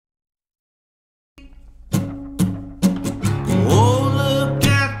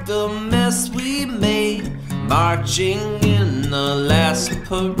marching in the last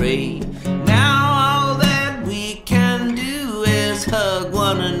parade. Now all that we can do is hug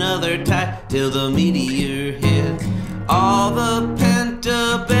one another tight till the meteor hits. All the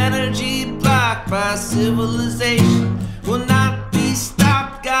pent-up energy blocked by civilization will not be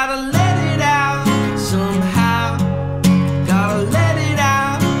stopped. Gotta let it out somehow. Gotta let it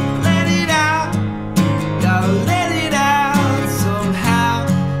out, let it out. Gotta let it out somehow,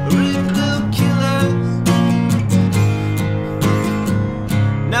 or it will kill us.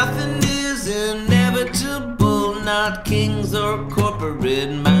 Nothing is inevitable, not kings or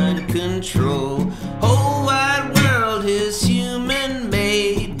corporate mind control. Whole wide world is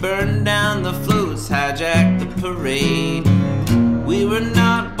human-made. Burn down the floats, hijack the parade. We were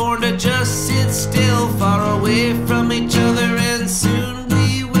not born to just sit still, far away from each other, and soon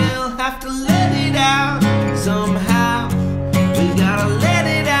we will have to let it out somehow. We gotta let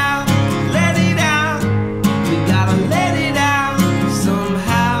it out, let it out. We gotta let it out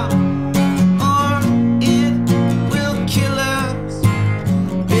somehow, or it will kill us.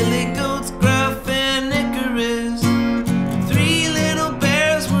 Billy Goats, Gruff, and Icarus, three little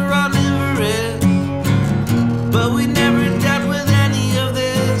bears were omnivorous, but we never dealt with any of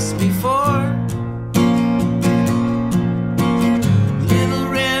this before. Little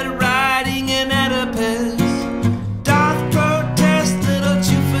Red Riding and Oedipus, Doth protest, little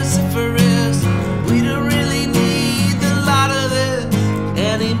vociferous. We don't really need the lot of this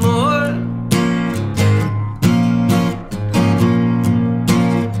anymore.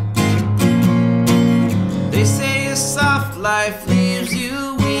 They say a soft life leaves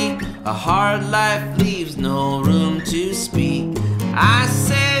you weak, a hard life leaves no room to speak. I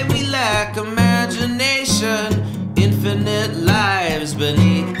say we lack imagination, infinite lives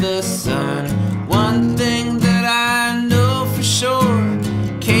beneath the sun. One thing